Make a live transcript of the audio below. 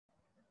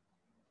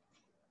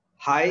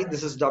Hi,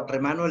 this is Dr.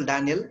 Emmanuel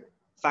Daniel,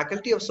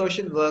 Faculty of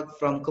Social Work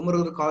from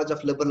Kumaruru College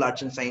of Liberal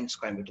Arts and Science,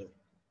 Coimbatore.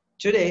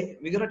 Today,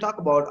 we're going to talk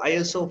about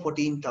ISO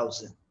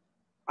 14000.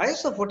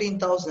 ISO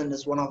 14000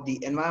 is one of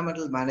the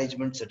environmental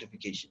management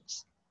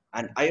certifications,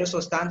 and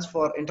ISO stands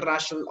for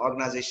International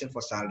Organization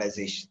for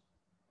Standardization.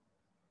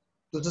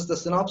 This is the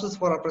synopsis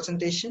for our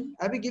presentation.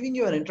 I'll be giving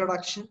you an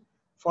introduction,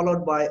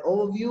 followed by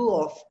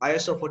overview of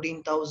ISO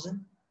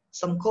 14000,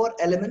 some core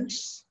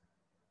elements,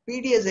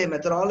 PDSA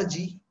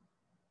methodology,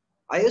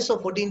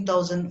 ISO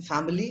 14000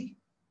 family,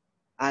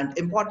 and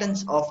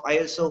importance of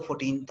ISO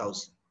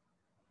 14000.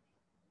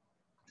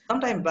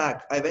 Sometime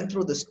back, I went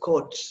through this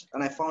quote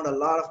and I found a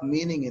lot of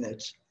meaning in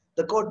it.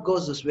 The quote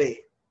goes this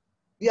way: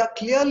 we are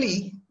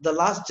clearly the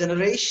last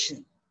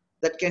generation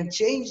that can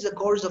change the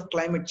course of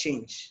climate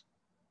change,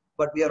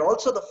 but we are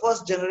also the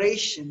first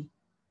generation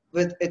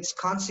with its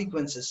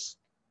consequences,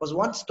 was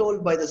once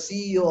told by the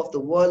CEO of the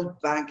World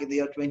Bank in the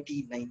year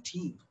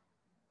 2019.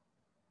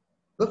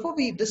 Before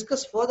we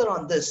discuss further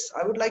on this,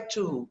 I would like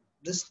to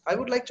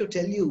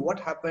tell you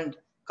what happened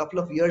a couple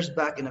of years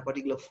back in a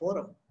particular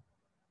forum.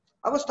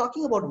 I was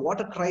talking about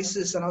water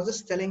crisis and I was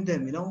just telling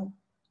them,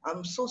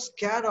 I'm so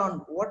scared on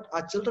what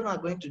our children are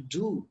going to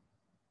do,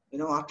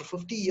 after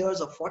 50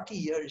 years or 40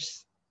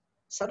 years.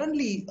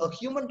 Suddenly, a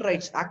human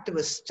rights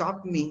activist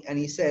stopped me and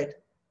he said,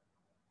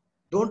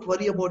 don't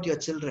worry about your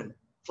children.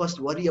 First,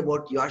 worry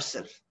about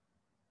yourself.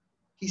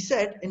 He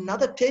said, in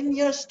another 10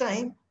 years'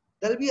 time,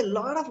 there'll be a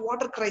lot of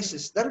water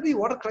crisis. There'll be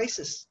water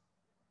crisis.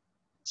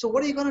 So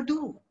what are you going to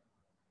do?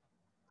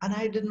 And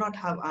I did not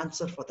have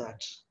answer for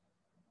that.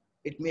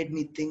 It made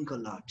me think a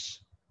lot.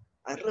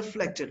 I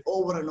reflected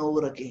over and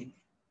over again.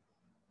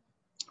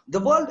 The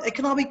World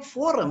Economic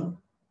Forum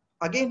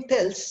again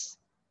tells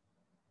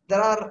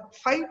there are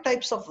 5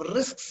 types of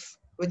risks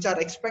which are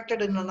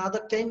expected in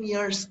another 10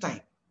 years' time.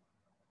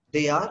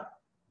 They are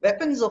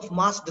weapons of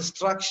mass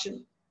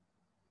destruction,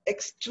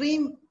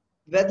 extreme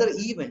weather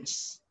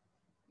events,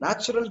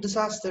 natural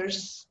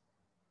disasters,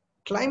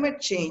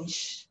 climate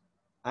change,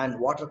 and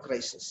water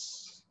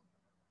crisis.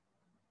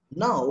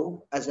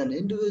 Now, as an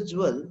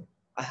individual,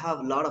 I have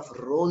a lot of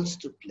roles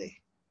to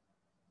play.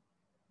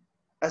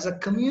 As a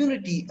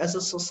community, as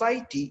a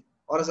society,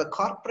 or as a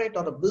corporate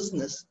or a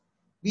business,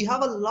 we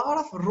have a lot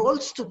of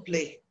roles to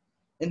play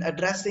in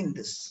addressing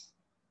this.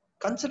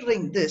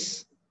 Considering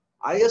this,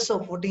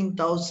 ISO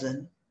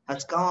 14000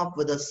 has come up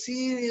with a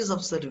series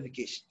of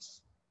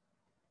certifications.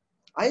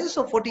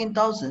 ISO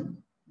 14000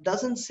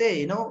 doesn't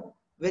say,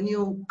 when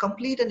you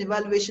complete an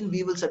evaluation,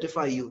 we will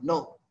certify you.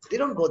 No, they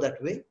don't go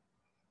that way.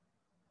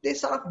 They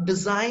sort of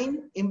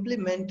design,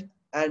 implement,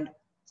 and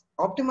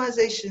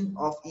optimization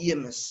of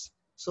EMS.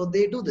 So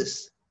they do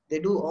this. They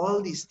do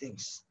all these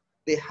things.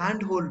 They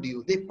handhold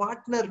you. They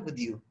partner with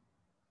you.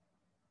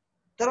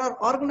 There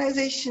are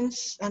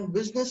organizations and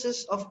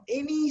businesses of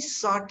any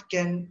sort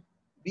can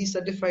be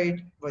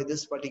certified by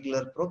this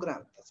particular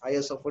program. That's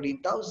ISO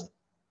 14000.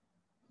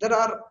 There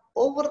are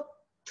over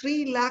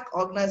 3 lakh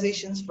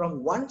organizations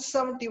from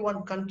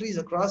 171 countries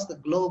across the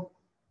globe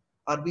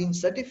are being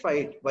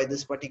certified by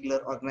this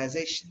particular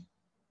organization.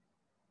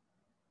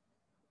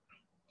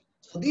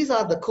 So these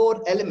are the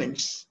core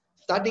elements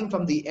starting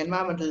from the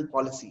environmental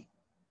policy.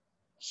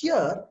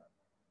 Here,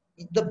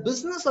 the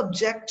business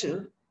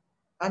objective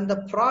and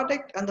the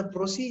product and the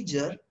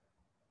procedure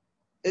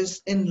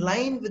is in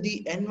line with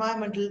the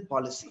environmental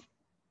policy,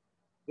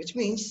 which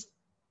means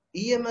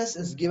EMS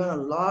is given a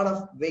lot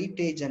of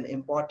weightage and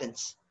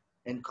importance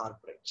in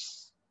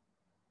corporates.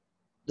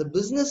 The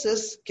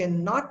businesses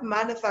cannot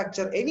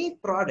manufacture any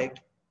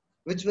product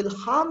which will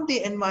harm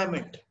the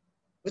environment,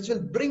 which will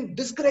bring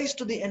disgrace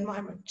to the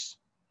environment.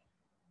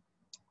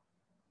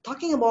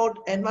 Talking about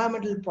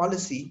environmental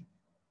policy,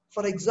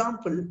 for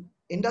example,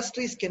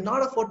 industries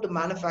cannot afford to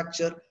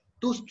manufacture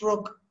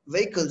 2-stroke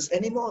vehicles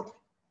anymore.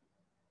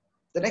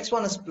 The next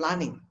one is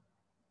planning.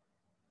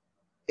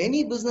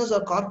 Any business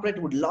or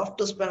corporate would love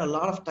to spend a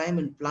lot of time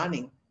in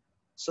planning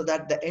so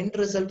that the end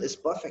result is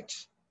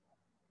perfect.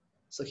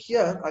 So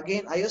here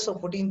again,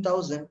 ISO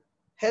 14000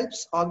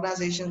 helps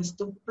organizations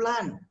to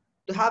plan,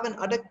 to have an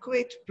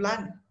adequate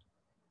plan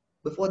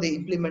before they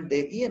implement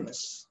their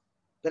EMS.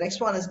 The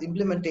next one is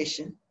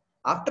implementation.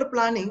 After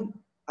planning,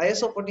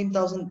 ISO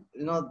 14000,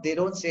 they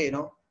don't say,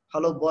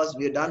 hello boss,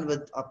 we're done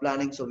with our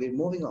planning, so we're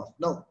moving off.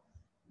 No,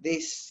 they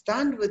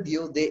stand with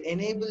you, they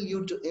enable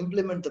you to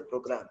implement the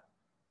program.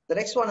 The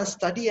next one is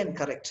study and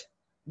correct.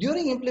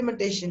 During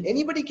implementation,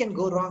 anybody can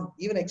go wrong,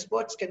 even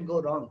experts can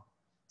go wrong.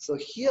 So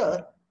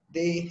here,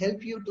 they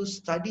help you to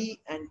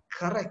study and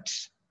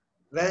correct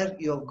where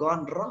you have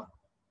gone wrong,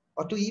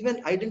 or to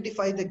even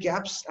identify the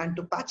gaps and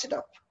to patch it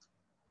up.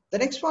 The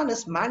next one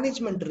is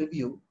management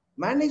review.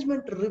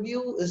 Management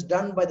review is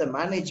done by the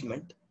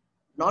management,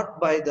 not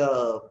by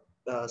the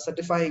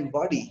certifying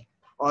body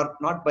or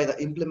not by the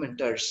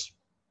implementers.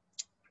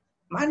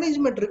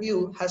 Management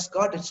review has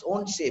got its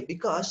own say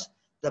because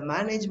the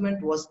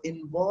management was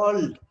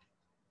involved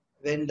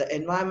when the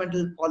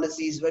environmental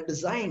policies were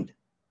designed.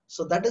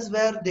 So that is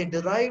where they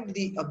derived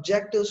the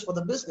objectives for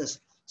the business.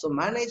 So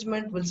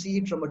management will see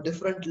it from a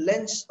different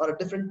lens or a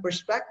different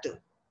perspective.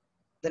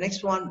 The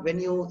next one, when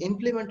you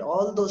implement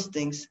all those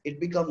things, it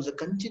becomes a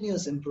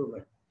continuous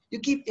improvement. You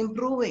keep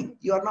improving.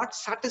 You are not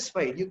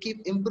satisfied. You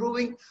keep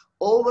improving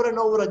over and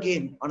over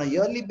again on a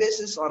yearly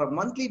basis or a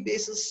monthly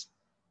basis,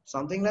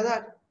 something like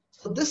that.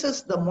 So this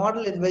is the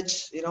model in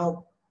which,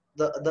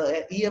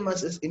 the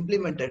EMS is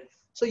implemented.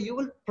 So you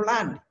will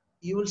plan.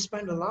 You will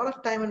spend a lot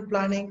of time in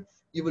planning.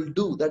 You will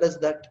do, that is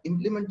that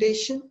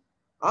implementation.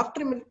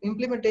 After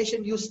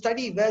implementation, you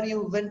study where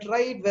you went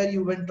right, where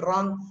you went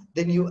wrong,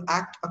 then you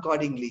act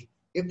accordingly.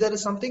 If there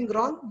is something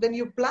wrong, then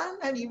you plan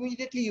and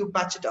immediately you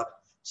patch it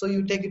up. So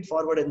you take it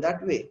forward in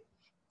that way.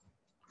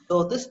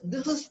 So this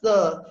is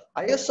the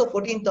ISO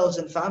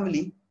 14000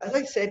 family. As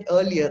I said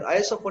earlier,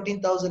 ISO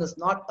 14000 is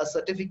not a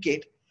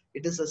certificate.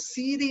 It is a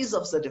series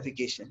of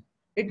certification.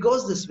 It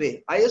goes this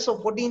way.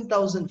 ISO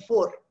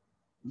 14004,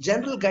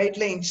 general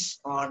guidelines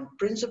on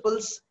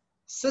principles,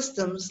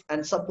 systems,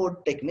 and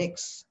support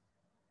techniques.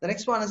 The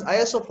next one is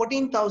ISO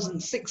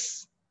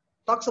 14006,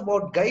 talks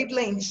about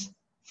guidelines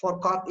for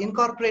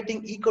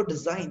incorporating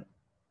eco-design.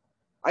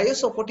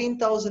 ISO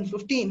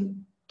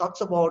 14015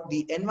 talks about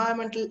the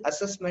environmental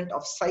assessment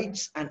of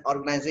sites and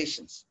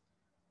organizations.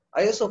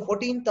 ISO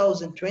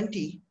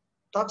 14020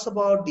 talks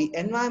about the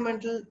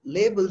environmental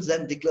labels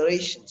and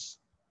declarations.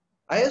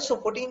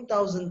 ISO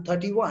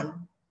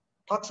 14031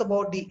 talks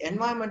about the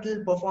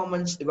environmental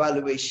performance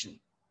evaluation.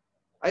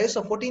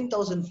 ISO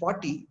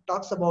 14040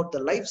 talks about the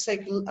life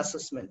cycle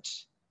assessment.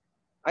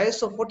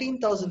 ISO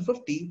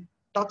 14050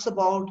 talks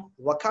about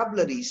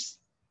vocabularies.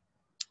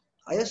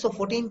 ISO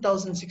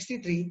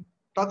 14063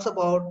 talks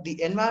about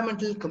the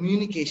environmental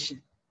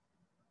communication.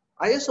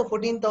 ISO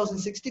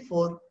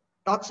 14064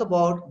 talks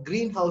about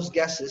greenhouse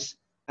gases,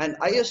 and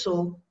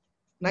ISO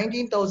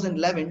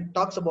 19011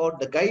 talks about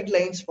the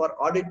guidelines for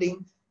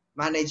auditing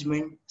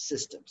management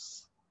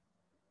systems.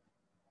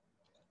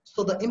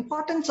 So the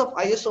importance of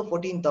ISO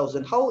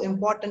 14000, how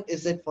important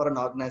is it for an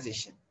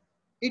organization?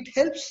 It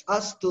helps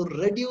us to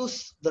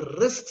reduce the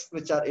risks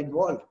which are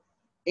involved.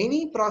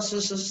 Any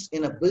processes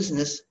in a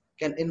business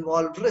can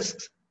involve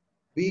risks,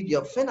 be it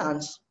your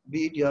finance,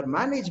 be it your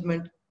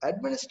management,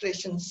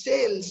 administration,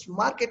 sales,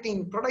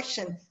 marketing,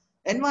 production,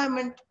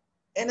 environment,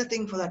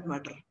 anything for that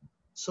matter.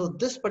 So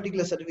this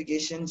particular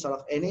certification sort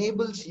of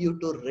enables you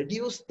to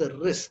reduce the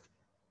risk.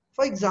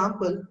 For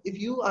example, if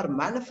you are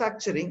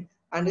manufacturing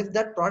and if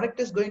that product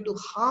is going to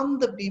harm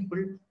the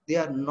people, they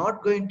are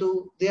not going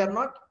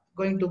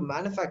to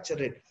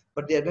manufacture it,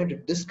 but they are going to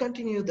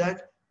discontinue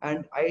that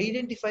and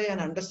identify and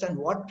understand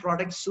what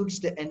product suits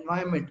the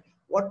environment,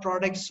 what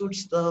product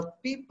suits the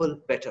people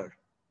better.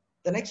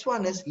 The next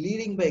one is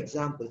leading by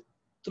example.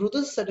 Through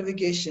this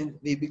certification,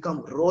 we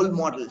become role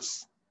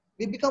models.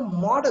 We become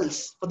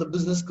models for the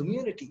business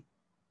community.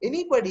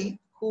 Anybody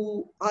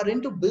who are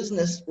into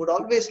business would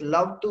always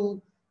love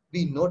to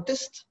be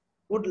noticed,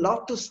 would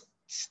love to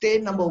stay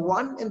number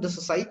one in the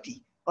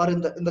society or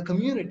in the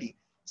community.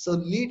 So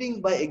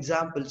leading by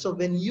example. So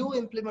when you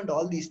implement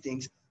all these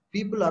things,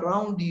 people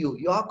around you,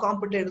 your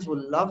competitors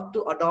will love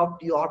to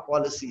adopt your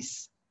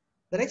policies.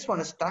 The next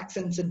one is tax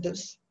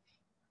incentives.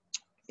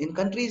 In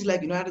countries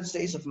like United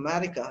States of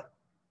America,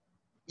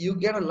 you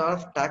get a lot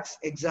of tax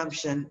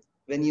exemption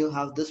when you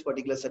have this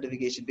particular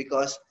certification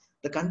because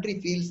the country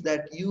feels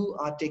that you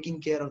are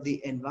taking care of the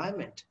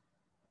environment.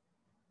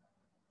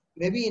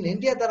 Maybe in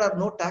India there are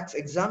no tax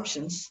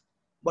exemptions,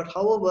 but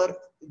however,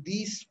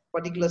 these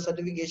particular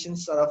certifications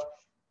sort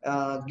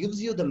of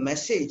gives you the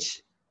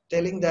message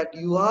telling that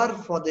you are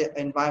for the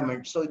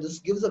environment. So this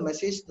gives a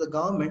message to the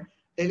government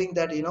telling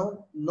that,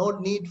 no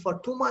need for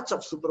too much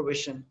of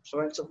supervision, so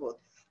on and so forth.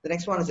 The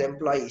next one is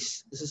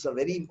employees. This is a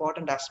very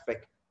important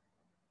aspect.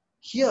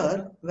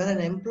 Here, when an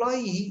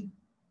employee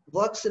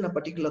works in a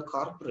particular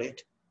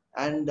corporate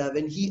and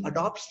when he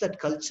adopts that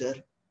culture,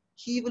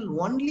 he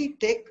will only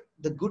take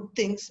the good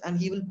things and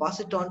he will pass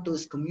it on to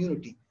his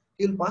community.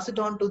 He will pass it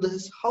on to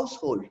his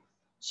household.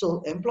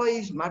 So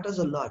employees matters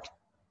a lot.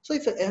 So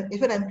if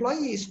an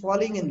employee is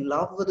falling in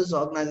love with his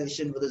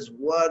organization, with his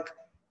work,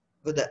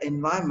 with the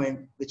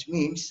environment, which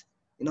means,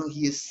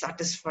 he is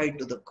satisfied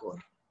to the core.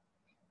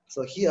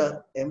 So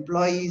here,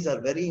 employees are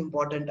very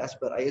important as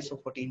per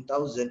ISO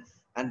 14000,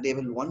 and they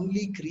will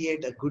only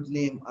create a good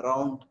name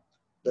around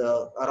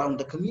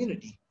the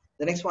community.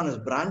 The next one is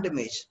brand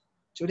image.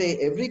 Today,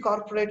 every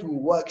corporate who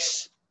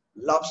works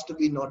loves to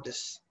be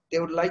noticed. They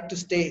would like to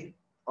stay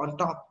on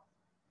top.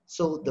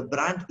 So the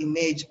brand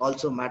image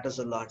also matters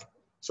a lot.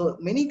 So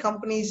many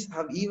companies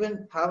have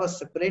a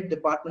separate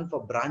department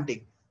for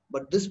branding,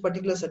 but this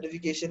particular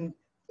certification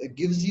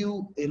gives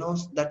you,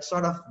 that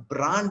sort of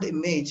brand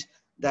image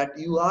that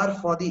you are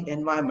for the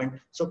environment.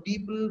 So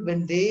people,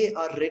 when they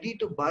are ready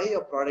to buy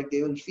your product,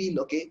 they will feel,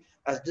 okay,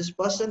 as this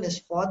person is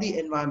for the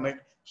environment,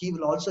 he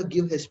will also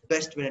give his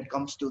best when it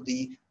comes to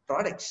the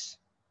products.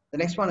 The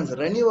next one is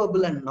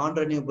renewable and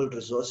non-renewable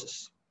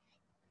resources.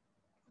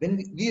 When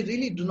we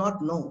really do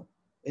not know,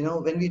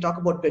 when we talk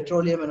about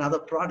petroleum and other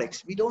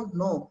products, we don't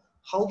know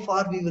how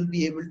far we will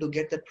be able to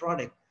get that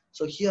product.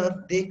 So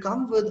here they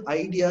come with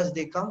ideas,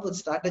 they come with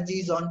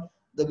strategies on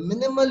the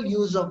minimal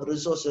use of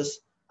resources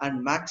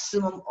and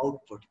maximum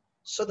output,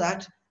 so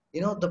that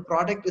the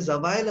product is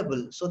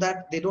available, so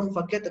that they don't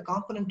forget the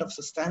component of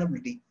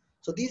sustainability.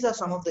 So these are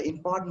some of the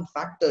important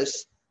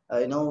factors.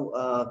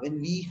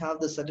 When we have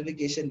the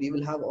certification, we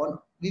will have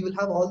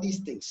all these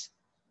things.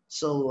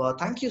 So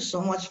thank you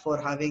so much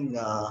for having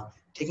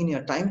taken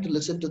your time to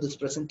listen to this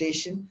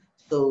presentation.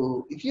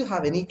 So if you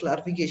have any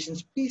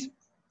clarifications, please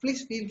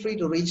feel free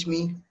to reach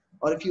me,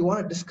 or if you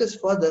want to discuss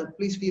further,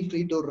 please feel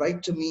free to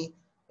write to me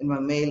in my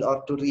mail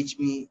or to reach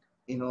me,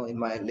 in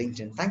my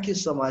LinkedIn. Thank you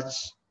so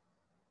much.